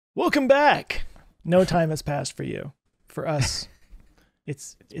Welcome back. No time has passed for you. For us,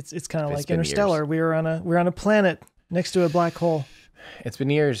 it's kind of like Interstellar. Years. We're on a planet next to a black hole. It's been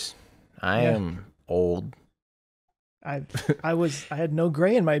years. I am old. I had no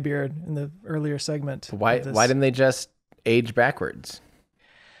gray in my beard in the earlier segment. Why didn't they just age backwards?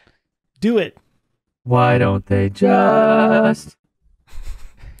 Do it. Why don't they just?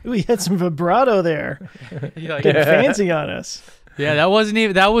 We had some vibrato there. Getting fancy on us. Yeah, that wasn't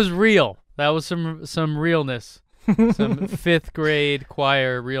even. That was real. That was some realness, some fifth grade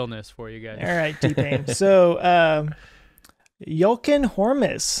choir realness for you guys. All right, T-Pain. So, Jochen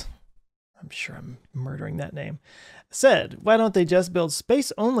Hormus, I'm sure I'm murdering that name, said, "Why don't they just build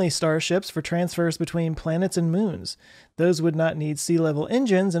space-only starships for transfers between planets and moons? Those would not need sea-level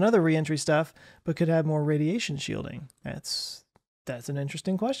engines and other re-entry stuff, but could have more radiation shielding." That's an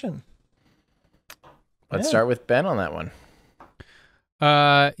interesting question. Let's start with Ben on that one.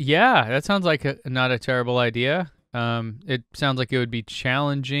 Yeah, that sounds like not a terrible idea. It sounds like it would be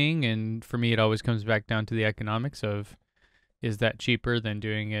challenging, and for me, it always comes back down to the economics of, is that cheaper than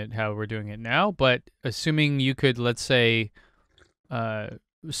doing it how we're doing it now? But assuming you could, let's say,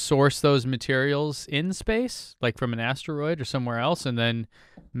 source those materials in space, like from an asteroid or somewhere else, and then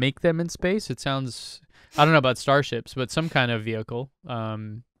make them in space, it sounds, I don't know about starships, but some kind of vehicle.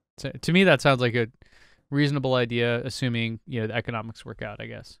 To me, that sounds like a reasonable idea, assuming the economics work out, I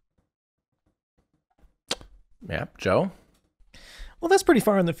guess. Yeah, Joe? Well, that's pretty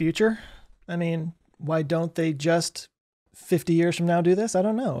far in the future. I mean, why don't they just 50 years from now do this? I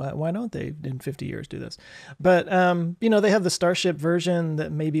don't know. Why don't they in 50 years do this? But, they have the Starship version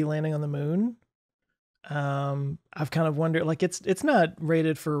that may be landing on the moon. I've kind of wondered, like, it's not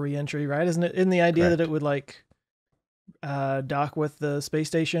rated for re-entry, right? Isn't it? In the idea Correct. that it would like dock with the space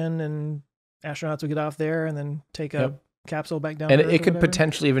station and astronauts would get off there and then take a capsule back down. And to Earth it or could whatever?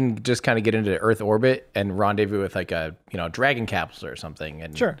 potentially even just kind of get into Earth orbit and rendezvous with like a, Dragon capsule or something.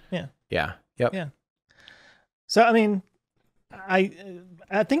 And Sure. Yeah. Yeah. Yep. Yeah. So, I mean, I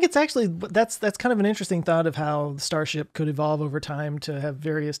think it's actually, that's kind of an interesting thought of how the Starship could evolve over time to have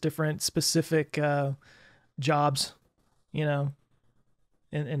various different specific jobs, and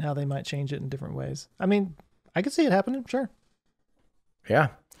how they might change it in different ways. I mean, I could see it happening. Sure. Yeah.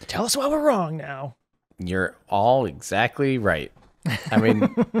 Tell us why we're wrong now. You're all exactly right. I mean,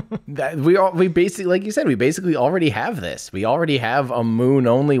 we basically, like you said, we basically already have this. We already have a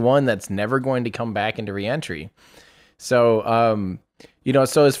moon-only one that's never going to come back into re-entry. So,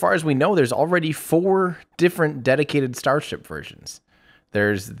 so as far as we know, there's already 4 different dedicated Starship versions.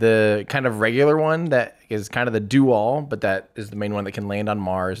 There's the kind of regular one that is kind of the do-all, but that is the main one that can land on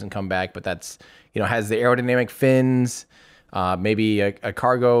Mars and come back. But that's, has the aerodynamic fins, maybe a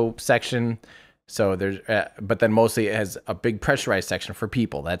cargo section. So there's, but then mostly it has a big pressurized section for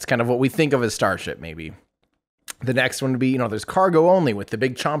people. That's kind of what we think of as Starship, maybe. The next one would be, there's cargo only with the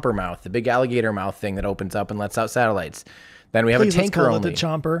big chomper mouth, the big alligator mouth thing that opens up and lets out satellites. Then we have Please, a tanker let's call only. it the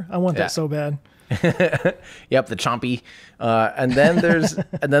chomper. I want that so bad. Yep, the chompy. And then there's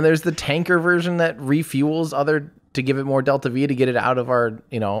the tanker version that refuels to give it more delta V to get it out of our,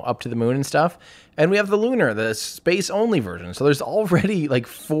 up to the moon and stuff. And we have the lunar, the space only version. So there's already like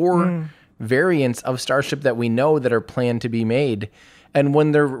 4 variants of Starship that we know that are planned to be made. And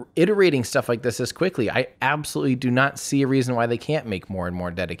when they're iterating stuff like this quickly, I absolutely do not see a reason why they can't make more and more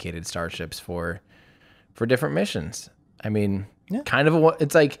dedicated Starships for different missions. I mean, kind of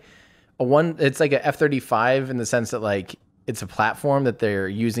it's like a F-35 in the sense that like it's a platform that they're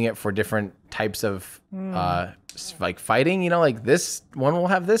using it for different types of like fighting, like this one will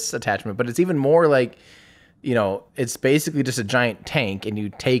have this attachment, but it's even more like, it's basically just a giant tank and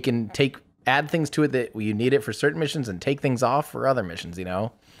you add things to it that you need it for certain missions and take things off for other missions,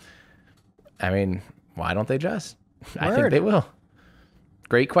 I mean, why don't they just? Word. I think they will.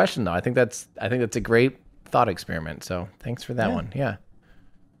 Great question though. I think that's a great thought experiment. So thanks for that one. Yeah.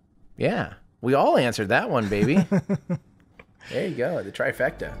 Yeah. We all answered that one, baby. There you go. The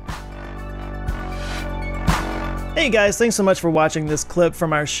trifecta. Hey guys, thanks so much for watching this clip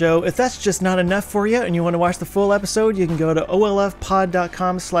from our show. If that's just not enough for you and you want to watch the full episode, you can go to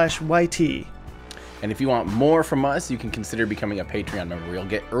olfpod.com/YT. And if you want more from us, you can consider becoming a Patreon member. You'll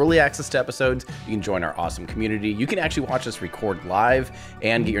get early access to episodes. You can join our awesome community. You can actually watch us record live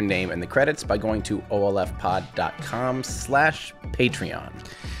and get your name in the credits by going to olfpod.com/Patreon.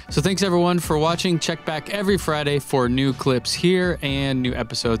 So thanks everyone for watching. Check back every Friday for new clips here and new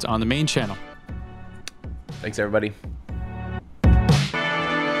episodes on the main channel. Thanks, everybody.